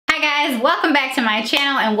Hi guys, welcome back to my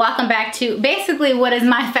channel and welcome back to basically what is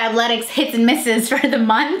my Fabletics hits and misses for the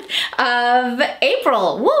month of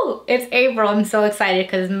April. Woo! It's April. I'm so excited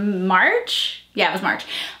because March? Yeah, it was March.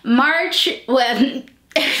 March was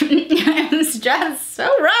it was just so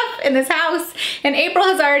rough in this house, and April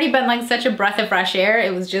has already been like such a breath of fresh air.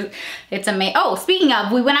 It was just, it's amazing. Oh, speaking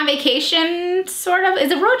of, we went on vacation, sort of.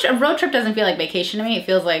 Is a road trip doesn't feel like vacation to me. It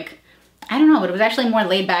feels like, I don't know, but it was actually more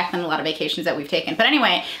laid back than a lot of vacations that we've taken. But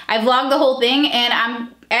anyway, I vlogged the whole thing and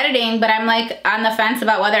I'm editing, but I'm like on the fence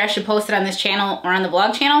about whether I should post it on this channel or on the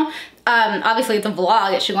vlog channel. Obviously it's a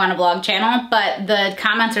vlog, it should go on a vlog channel, but the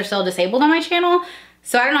comments are still disabled on my channel.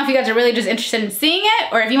 So I don't know if you guys are really just interested in seeing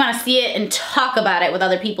it or if you want to see it and talk about it with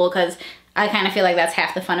other people, because I kind of feel like that's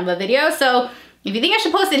half the fun of a video. So if you think I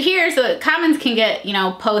should post it here so that comments can get, you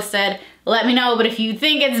know, posted, let me know. But if you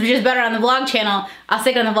think it's just better on the vlog channel, I'll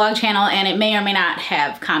stick it on the vlog channel and it may or may not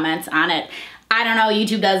have comments on it. I don't know,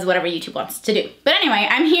 YouTube does whatever YouTube wants to do. But anyway,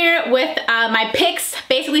 I'm here with my picks,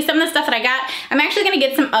 basically some of the stuff that I got. I'm actually gonna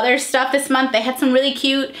get some other stuff this month. They had some really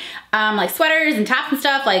cute like sweaters and tops and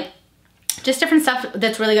stuff, like just different stuff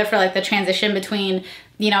that's really good for like the transition between,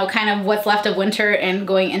 you know, kind of what's left of winter and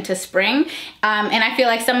going into spring. And I feel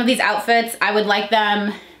like some of these outfits, I would like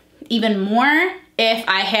them even more if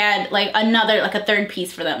I had like another, like a third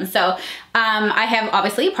piece for them. So I have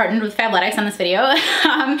obviously partnered with Fabletics on this video.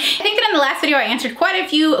 I think that in the last video I answered quite a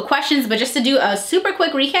few questions, but just to do a super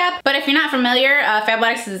quick recap. But if you're not familiar,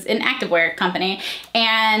 Fabletics is an activewear company.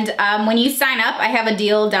 And when you sign up, I have a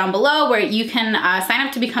deal down below where you can sign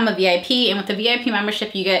up to become a VIP. And with the VIP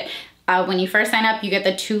membership, you get when you first sign up, you get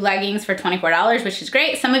the 2 leggings for $24, which is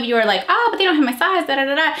great. Some of you are like, oh, but they don't have my size, da da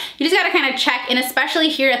da da. You just gotta kind of check, and especially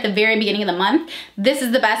here at the very beginning of the month, this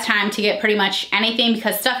is the best time to get pretty much anything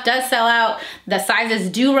because stuff does sell out. The sizes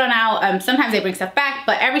do run out. Sometimes they bring stuff back,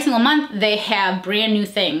 but every single month they have brand new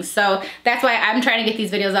things. So that's why I'm trying to get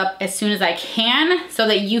these videos up as soon as I can so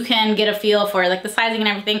that you can get a feel for like the sizing and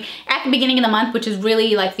everything at the beginning of the month, which is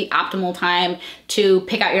really like the optimal time to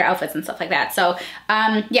pick out your outfits and stuff like that. So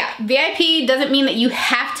yeah, VIP doesn't mean that you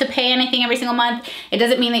have to pay anything every single month. It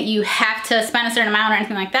doesn't mean that you have to spend a certain amount or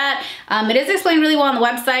anything like that. It is explained really well on the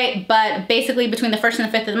website, but basically between the 1st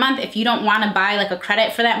and the 5th of the month, if you don't want to buy like a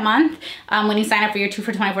credit for that month, when you sign up for your 2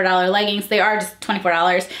 for $24 leggings, they are just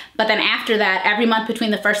 $24. But then after that, every month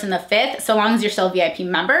between the 1st and the 5th, so long as you're still a VIP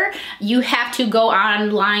member, you have to go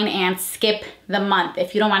online and skip the month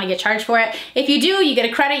if you don't want to get charged for it. If you do, you get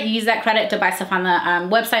a credit. You use that credit to buy stuff on the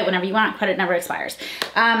website whenever you want. Credit never expires.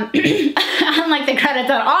 Unlike the credits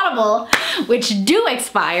on Audible, which do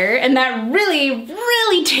expire, and that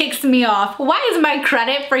really ticks me off. Why is my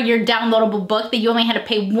credit for your downloadable book that you only had to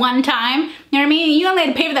pay one time? You know what I mean? You only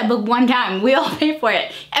had to pay for that book one time. We all pay for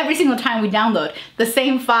it every single time we download the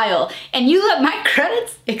same file, and you let my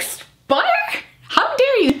credits expire? How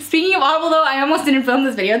dare you? Speaking of Audible though, I almost didn't film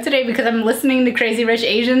this video today because I'm listening to Crazy Rich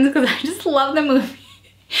Asians because I just love the movie.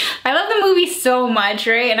 I love the movie so much,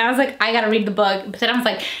 right? And I was like, I gotta read the book. But then I was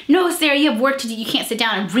like, no, Sarah, you have work to do. You can't sit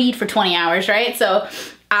down and read for 20 hours, right? So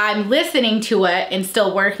I'm listening to it and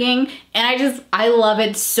still working. And I love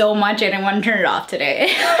it so much. I didn't want to turn it off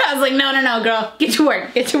today. I was like, no, girl, get to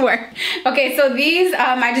work, get to work. Okay, so these,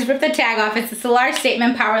 I just ripped the tag off. It's the Solar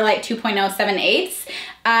Statement Power Light 2.0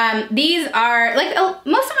 7/8. These are like,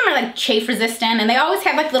 most of them are like chafe resistant and they always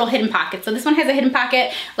have like little hidden pockets. So this one has a hidden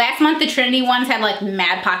pocket. Last month the Trinity ones had like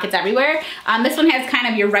mad pockets everywhere. This one has kind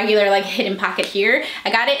of your regular like hidden pocket here.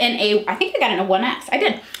 I got it in a, I think I got it in a 1X. I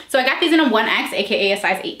did. So I got these in a 1X, aka a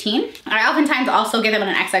size 18. I oftentimes also get them in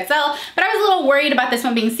an XXL, but I was a little worried about this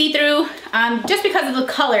one being see-through just because of the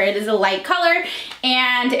color. It is a light color,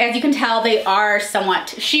 and as you can tell, they are somewhat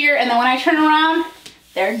sheer. And then when I turn around,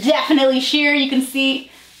 they're definitely sheer. You can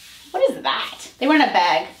see, what is that? They were in a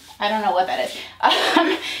bag. I don't know what that is.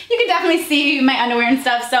 You can definitely see my underwear and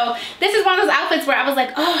stuff. So this is one of those outfits where I was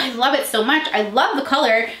like, oh, I love it so much. I love the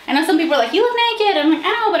color. I know some people are like, you look naked. I'm like,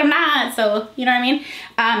 I know, but I'm not. So, you know what I mean?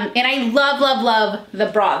 And I love the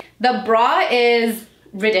bra. The bra is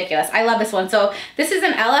ridiculous. I love this one. So this is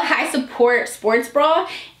an Ella high support sports bra,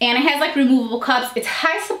 and it has like removable cups. It's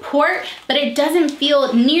high support, but it doesn't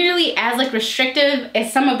feel nearly as like restrictive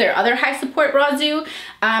as some of their other high support bras do.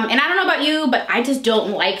 And I don't know about you, but I just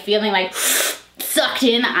don't like feeling like sucked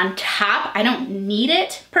in on top. I don't need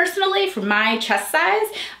it personally for my chest size.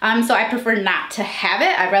 So I prefer not to have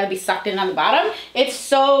it. I'd rather be sucked in on the bottom. It's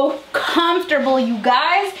so comfortable, you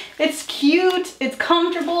guys. It's cute, it's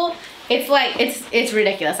comfortable. It's like, it's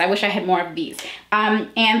ridiculous. I wish I had more of these.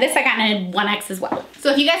 And this I got in a 1X as well.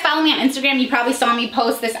 So if you guys follow me on Instagram, you probably saw me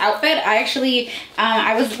post this outfit. I actually,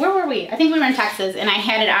 where were we? I think we were in Texas, and I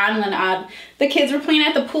had it on when the kids were playing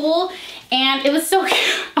at the pool, and it was so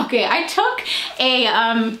cute. Okay, I took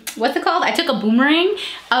a, what's it called? I took a boomerang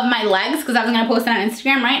of my legs because I was gonna post it on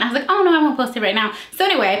Instagram, right? And I was like, oh no, I won't post it right now. So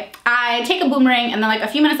anyway, I take a boomerang, and then like a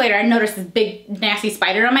few minutes later, I noticed this big nasty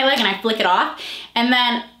spider on my leg, and I flick it off. And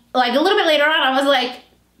then like a little bit later on, I was like,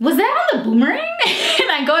 was that on the boomerang?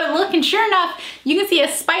 And I go to look, and sure enough, you can see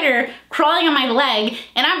a spider crawling on my leg,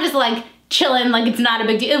 and I'm just like chilling, like it's not a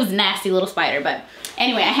big deal. It was a nasty little spider, but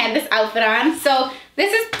anyway, I had this outfit on. So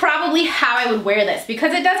this is probably how I would wear this,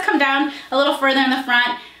 because it does come down a little further in the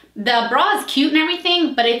front. The bra is cute and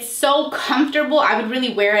everything, but it's so comfortable. I would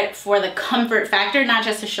really wear it for the comfort factor, not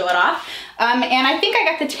just to show it off. And I think I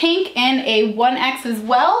got the tank in a 1X as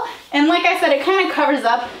well. And like I said, it kind of covers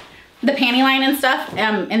up the panty line and stuff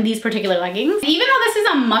in these particular leggings. Even though this is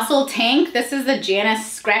a muscle tank, this is the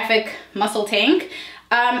Janice graphic muscle tank,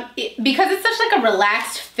 because it's such like a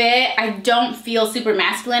relaxed fit, I don't feel super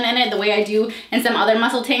masculine in it the way I do in some other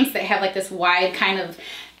muscle tanks that have like this wide kind of,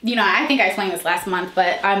 you know, I think I explained this last month,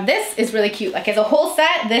 but this is really cute. Like as a whole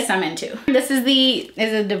set, this I'm into. This is the,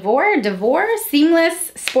 is it Devore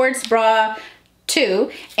Seamless Sports Bra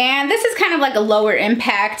 2, and this is kind of like a lower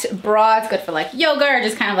impact bra. It's good for like yoga or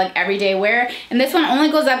just kind of like everyday wear. And this one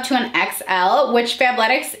only goes up to an XL, which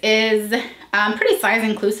Fabletics is pretty size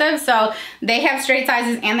inclusive. So they have straight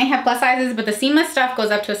sizes and they have plus sizes, but the seamless stuff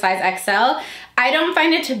goes up to a size XL. I don't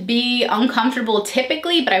find it to be uncomfortable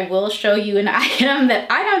typically, but I will show you an item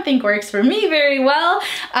that I don't think works for me very well.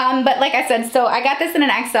 But like I said, so I got this in an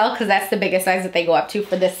XL because that's the biggest size that they go up to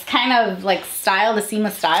for this kind of like style, the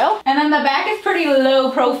seamless style. And then the back is pretty low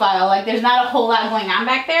profile. Like there's not a whole lot going on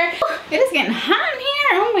back there. It is getting hot in here.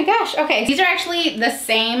 Oh my gosh. Okay, these are actually the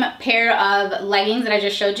same pair of leggings that I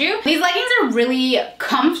just showed you. These leggings are really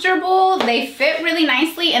comfortable. They fit really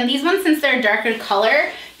nicely. And these ones, since they're a darker color,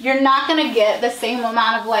 you're not gonna get the same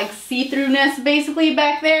amount of like see-throughness basically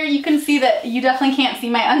back there. You can see that you definitely can't see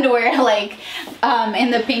my underwear like in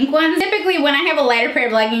the pink ones. Typically when I have a lighter pair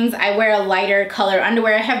of leggings, I wear a lighter color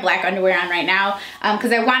underwear. I have black underwear on right now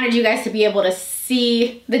because I wanted you guys to be able to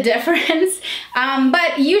see the difference.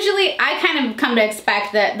 But usually I kind of come to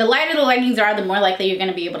expect that the lighter the leggings are, the more likely you're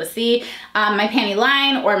gonna be able to see my panty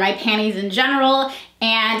line or my panties in general.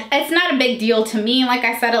 And it's not a big deal to me. Like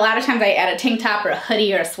I said, a lot of times I add a tank top or a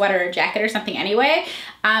hoodie or a sweater or a jacket or something anyway.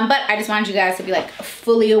 But I just wanted you guys to be like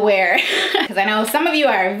fully aware because I know some of you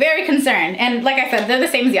are very concerned. And like I said, they're the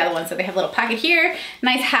same as the other ones. So they have a little pocket here,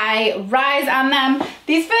 nice high rise on them.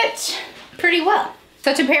 These fit pretty well.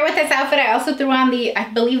 So to pair with this outfit, I also threw on the, I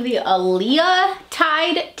believe the Aaliyah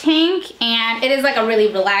tied tank, and it is like a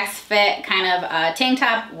really relaxed fit kind of tank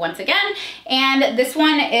top once again. And this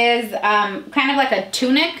one is kind of like a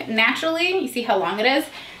tunic naturally. You see how long it is?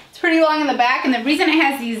 It's pretty long in the back, and the reason it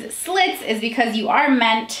has these slits is because you are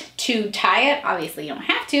meant to tie it. Obviously you don't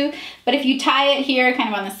have to, but if you tie it here kind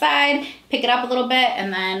of on the side, pick it up a little bit,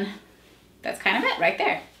 and then that's kind of it right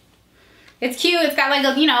there. It's cute. It's got like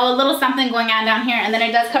a, you know, a little something going on down here, and then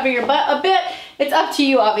it does cover your butt a bit. It's up to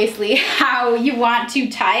you, obviously, how you want to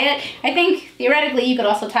tie it. I think theoretically you could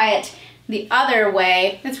also tie it the other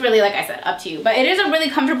way. It's really, like I said, up to you. But it is a really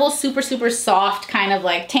comfortable, super, super soft kind of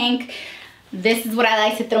like tank. This is what I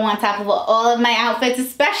like to throw on top of all of my outfits,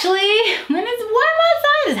 especially when it's warm outside.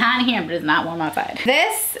 It's hot in here, but it's not warm outside.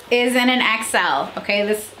 This is in an XL, okay,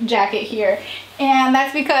 this jacket here. And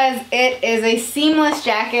that's because it is a seamless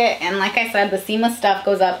jacket. And like I said, the seamless stuff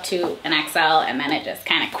goes up to an XL and then it just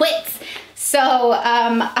kind of quits. So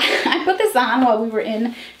I put this on while we were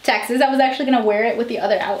in Texas. I was actually gonna wear it with the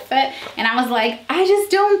other outfit. And I was like, I just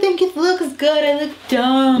don't think it looks good. I look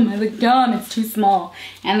dumb. I look dumb. It's too small.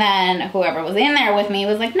 And then whoever was in there with me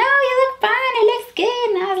was like, no, you look fine. It looks good.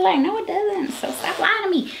 And I was like, no, it doesn't. So stop lying to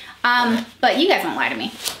me. But you guys won't lie to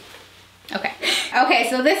me. Okay. Okay,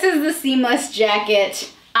 so this is the seamless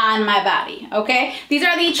jacket on my body, okay? These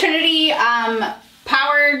are the Trinity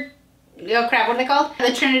powered, oh crap, what are they called?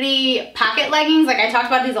 The Trinity pocket leggings. Like I talked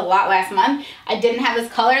about these a lot last month. I didn't have this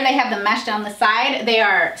color. They have the mesh down the side. They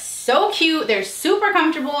are so cute. They're super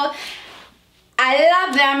comfortable. I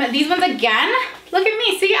love them. These ones again, look at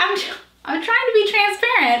me. See, I'm trying to be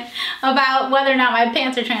transparent about whether or not my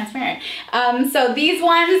pants are transparent. So these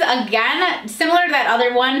ones, again, similar to that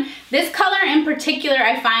other one, this color in particular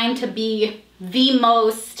I find to be the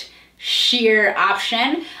most sheer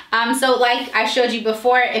option. So like I showed you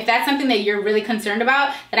before, if that's something that you're really concerned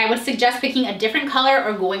about, then I would suggest picking a different color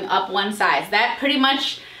or going up one size. That pretty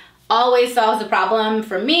much always solves the problem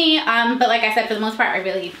for me. But like I said, for the most part, I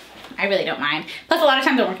really don't mind. Plus a lot of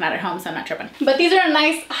times I'm working out at home, so I'm not tripping. But these are a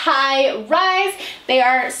nice high rise. They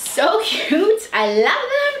are so cute. I love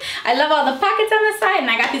them. I love all the pockets on the side, and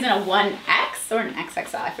I got these in a 1X. or an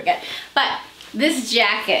XXL, I forget. But this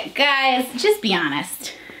jacket, guys, just be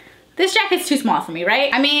honest. This jacket's too small for me,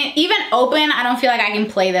 right? I mean, even open, I don't feel like I can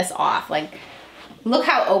play this off. Like, look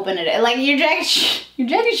how open it is. Like, your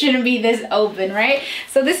jacket shouldn't be this open, right?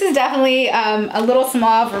 So this is definitely a little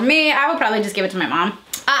small for me. I would probably just give it to my mom.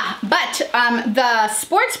 But the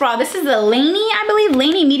sports bra, this is the Laney, I believe,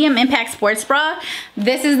 Laney Medium Impact Sports Bra.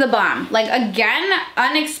 This is the bomb. Like, again,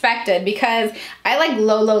 unexpected, because I like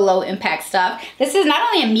low impact stuff. This is not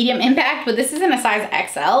only a medium impact, but this is in a size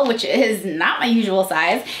XL, which is not my usual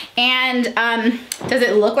size. And does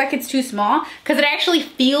it look like it's too small? Because it actually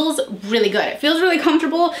feels really good. It feels really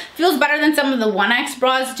comfortable. Feels better than some of the 1X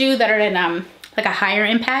bras do that are in like a higher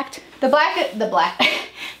impact. The back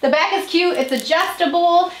is cute. It's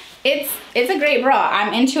adjustable. It's a great bra.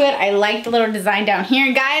 I'm into it. I like the little design down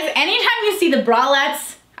here. Guys, anytime you see the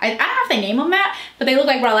bralettes, I don't know if they name them that, but they look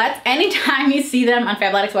like bralettes. Anytime you see them on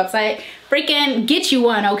Fabletics website, freaking get you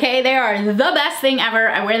one, okay? They are the best thing ever.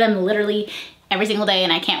 I wear them literally every single day,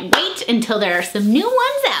 and I can't wait until there are some new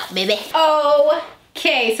ones out, baby.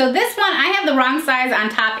 Okay, so this one, I have the wrong size on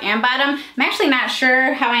top and bottom. I'm actually not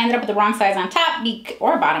sure how I ended up with the wrong size on top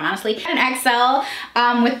or bottom, honestly. An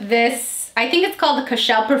XL with this, I think it's called the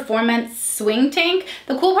Cushell Performance Swing Tank.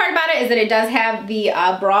 The cool part about it is that it does have the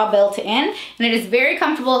bra built in, and it is very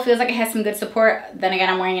comfortable. It feels like it has some good support. Then again,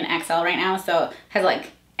 I'm wearing an XL right now, so it has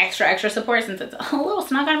like extra support since it's a little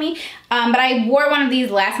snug on me. But I wore one of these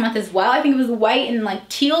last month as well. I think it was the white and like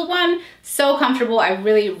teal one. So comfortable. I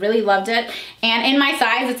really loved it. And in my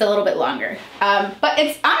size, it's a little bit longer. But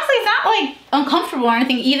it's honestly, it's not like uncomfortable or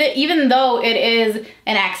anything, even though it is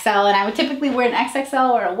an XL, and I would typically wear an XXL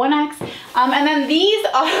or a 1X. And then these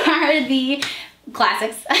are the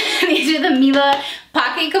classics. These are the Mila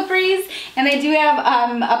pocket capris, and they do have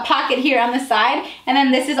a pocket here on the side, and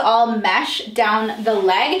then this is all mesh down the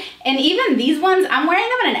leg. And even these ones, I'm wearing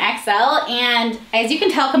them in an XL, and as you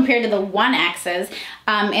can tell compared to the 1Xs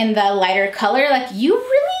in the lighter color, like, you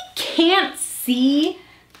really can't see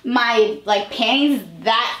my like panties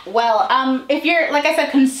that well. If you're, like I said,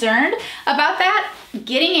 concerned about that,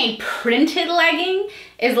 getting a printed legging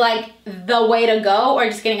is like the way to go, or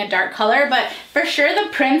just getting a dark color. But for sure, the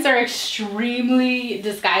prints are extremely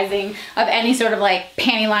disguising of any sort of like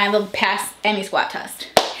panty line. They'll pass any squat test,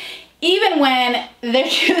 even when their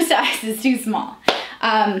shoe size is too small.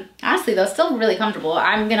 Honestly though, still really comfortable.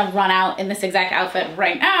 I'm gonna run out in this exact outfit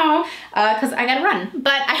right now because I gotta run.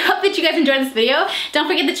 But I hope that you guys enjoyed this video. Don't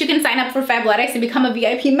forget that you can sign up for Fabletics and become a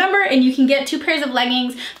VIP member, and you can get 2 pairs of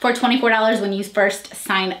leggings for $24 when you first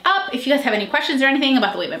sign up. If you guys have any questions or anything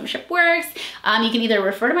about the way membership works, you can either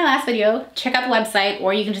refer to my last video, check out the website,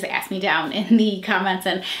 or you can just ask me down in the comments,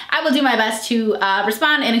 and I will do my best to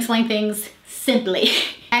respond and explain things simply.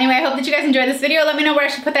 Anyway, I hope that you guys enjoyed this video. Let me know where I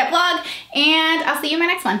should put that vlog, and I'll see you in my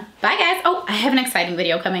next one. Bye, guys. Oh, I have an exciting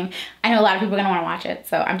video coming. I know a lot of people are gonna wanna watch it,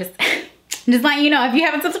 so I'm just letting you know, if you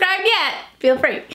haven't subscribed yet, feel free.